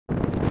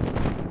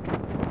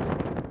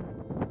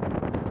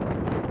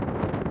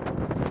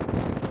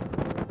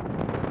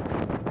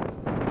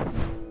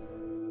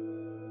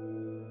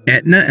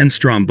Etna and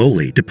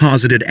Stromboli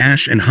deposited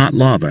ash and hot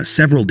lava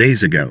several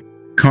days ago,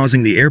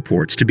 causing the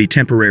airports to be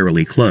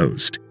temporarily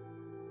closed.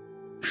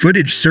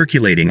 Footage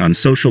circulating on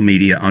social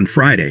media on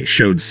Friday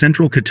showed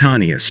central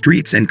Catania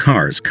streets and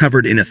cars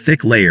covered in a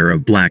thick layer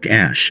of black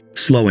ash,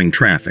 slowing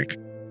traffic.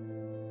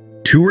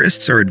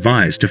 Tourists are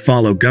advised to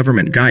follow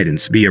government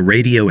guidance via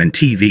radio and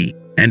TV,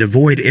 and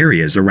avoid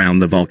areas around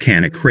the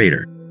volcanic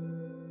crater.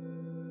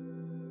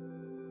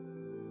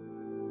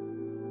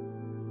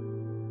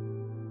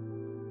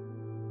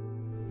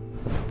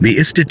 The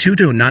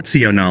Istituto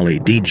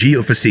Nazionale di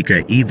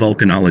Geofisica e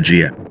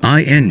Vulcanologia,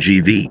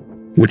 INGV,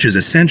 which is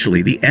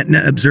essentially the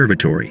Etna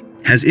Observatory,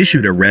 has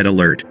issued a red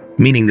alert,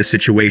 meaning the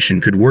situation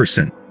could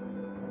worsen.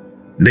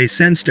 They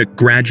sensed a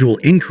gradual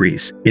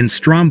increase in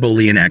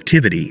Strombolian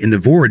activity in the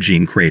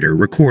Voragine crater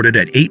recorded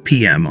at 8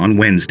 p.m. on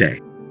Wednesday.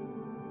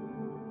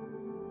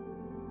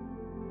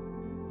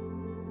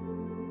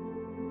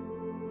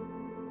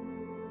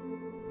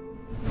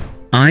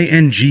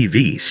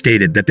 INGV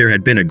stated that there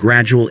had been a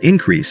gradual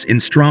increase in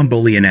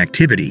Strombolian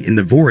activity in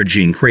the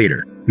Voragine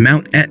crater,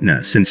 Mount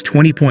Etna, since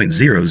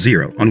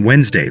 20:00 on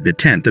Wednesday, the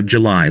 10th of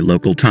July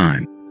local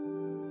time.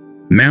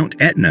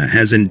 Mount Etna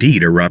has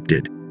indeed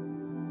erupted.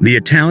 The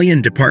Italian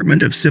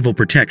Department of Civil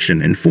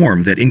Protection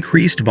informed that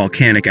increased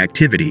volcanic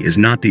activity is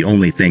not the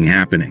only thing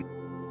happening.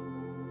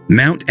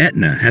 Mount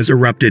Etna has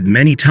erupted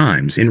many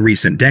times in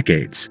recent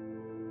decades.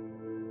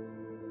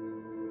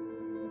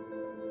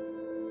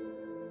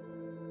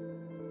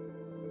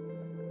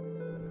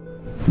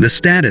 The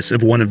status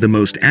of one of the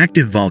most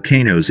active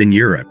volcanoes in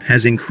Europe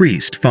has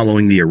increased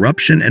following the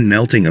eruption and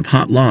melting of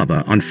hot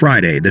lava on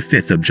Friday, the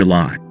 5th of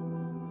July.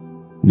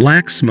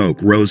 Black smoke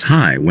rose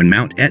high when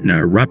Mount Etna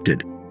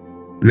erupted.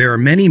 There are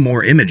many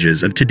more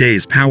images of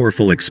today's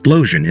powerful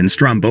explosion in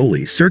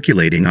Stromboli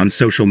circulating on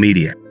social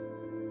media.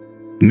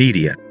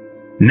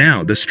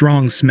 Now the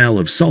strong smell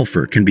of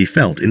sulfur can be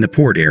felt in the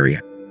port area.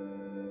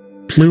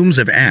 Plumes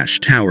of ash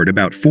towered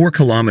about 4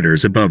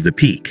 kilometers above the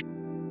peak.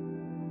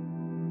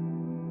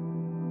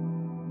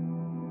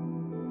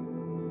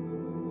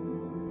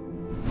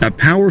 A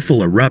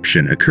powerful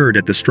eruption occurred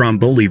at the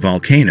Stromboli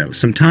volcano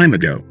some time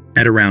ago,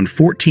 at around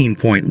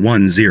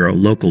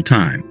 14:10 local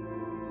time.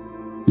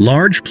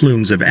 Large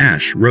plumes of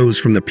ash rose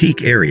from the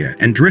peak area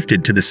and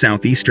drifted to the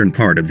southeastern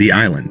part of the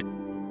island.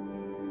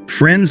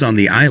 Friends on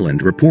the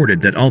island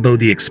reported that although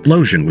the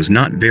explosion was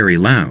not very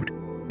loud,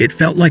 it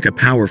felt like a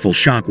powerful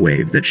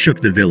shockwave that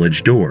shook the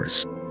village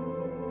doors.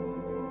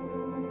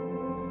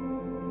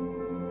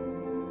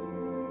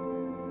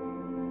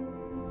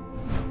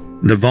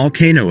 The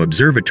Volcano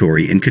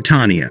Observatory in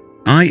Catania,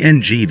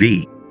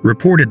 INGV,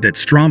 reported that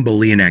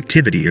Strombolian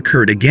activity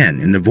occurred again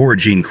in the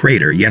Voragine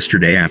crater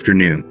yesterday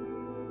afternoon.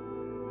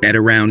 At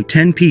around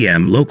 10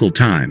 p.m. local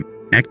time,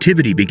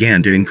 activity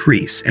began to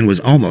increase and was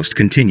almost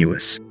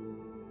continuous.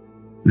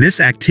 This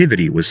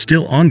activity was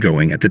still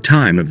ongoing at the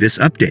time of this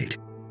update.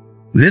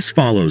 This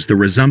follows the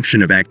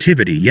resumption of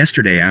activity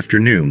yesterday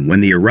afternoon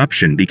when the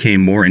eruption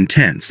became more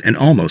intense and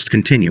almost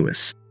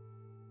continuous.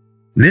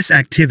 This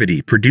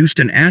activity produced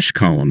an ash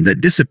column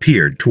that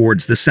disappeared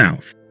towards the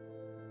south.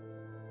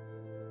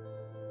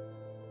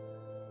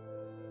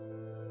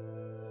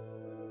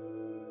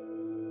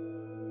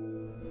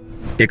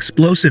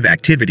 Explosive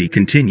activity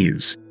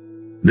continues.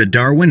 The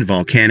Darwin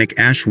Volcanic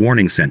Ash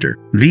Warning Center,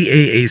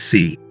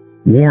 VAAC,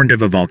 warned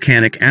of a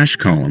volcanic ash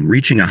column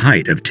reaching a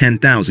height of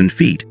 10,000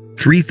 feet,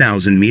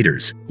 3,000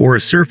 meters, or a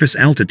surface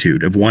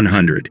altitude of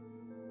 100.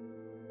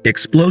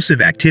 Explosive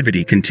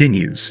activity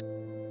continues.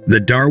 The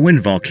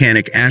Darwin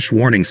Volcanic Ash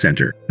Warning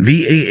Center,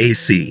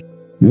 VAAC,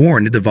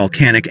 warned the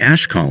volcanic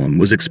ash column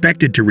was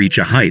expected to reach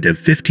a height of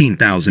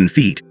 15,000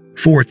 feet,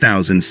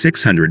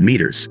 4,600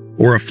 meters,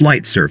 or a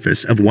flight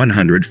surface of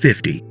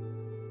 150.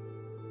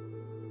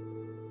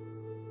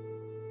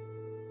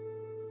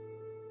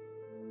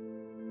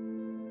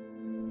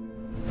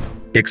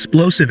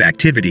 Explosive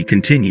activity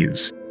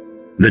continues.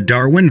 The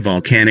Darwin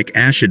Volcanic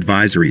Ash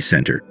Advisory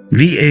Center,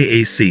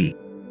 VAAC,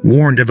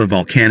 warned of a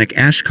volcanic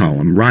ash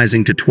column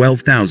rising to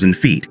 12,000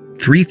 feet,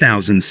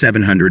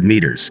 3,700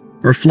 meters,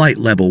 or flight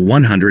level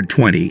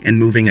 120 and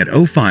moving at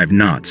 05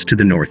 knots to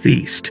the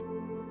northeast.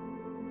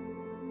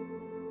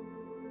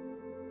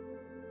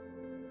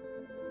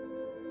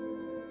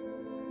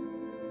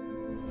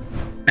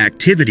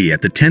 Activity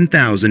at the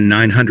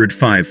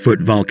 10,905-foot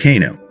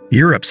volcano,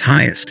 Europe's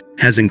highest,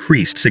 has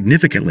increased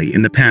significantly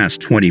in the past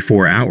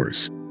 24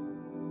 hours.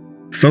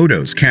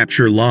 Photos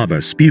capture lava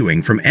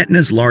spewing from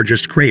Etna's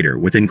largest crater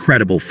with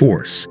incredible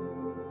force.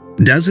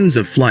 Dozens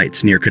of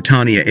flights near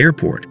Catania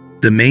Airport,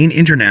 the main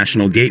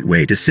international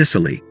gateway to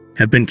Sicily,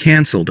 have been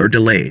cancelled or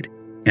delayed,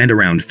 and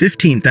around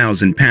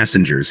 15,000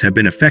 passengers have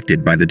been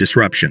affected by the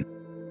disruption.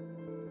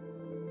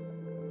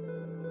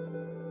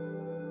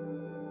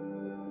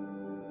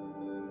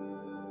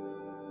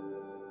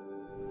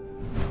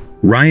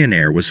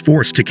 Ryanair was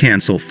forced to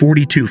cancel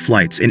 42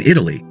 flights in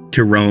Italy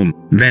to Rome,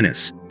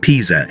 Venice,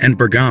 Pisa, and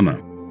Bergamo,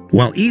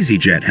 while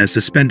EasyJet has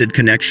suspended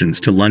connections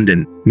to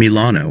London,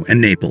 Milano,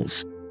 and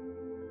Naples.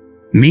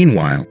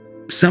 Meanwhile,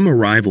 some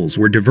arrivals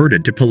were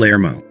diverted to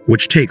Palermo,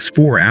 which takes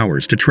 4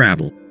 hours to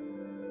travel.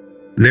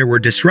 There were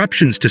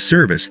disruptions to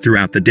service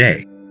throughout the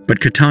day, but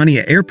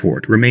Catania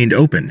Airport remained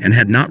open and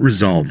had not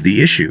resolved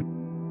the issue.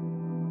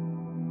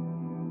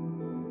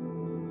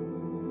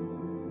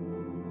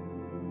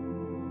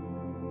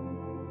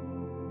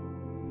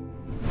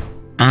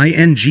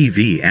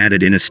 INGV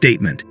added in a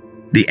statement,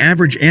 "The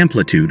average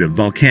amplitude of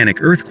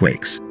volcanic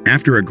earthquakes,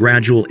 after a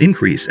gradual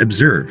increase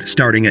observed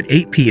starting at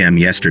 8 p.m.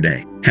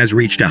 yesterday, has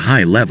reached a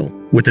high level,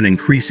 with an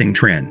increasing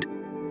trend."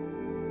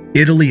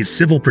 Italy's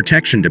Civil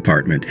Protection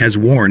Department has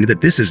warned that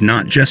this is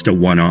not just a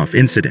one-off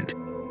incident.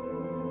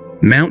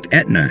 Mount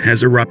Etna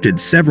has erupted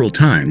several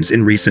times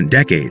in recent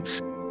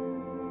decades,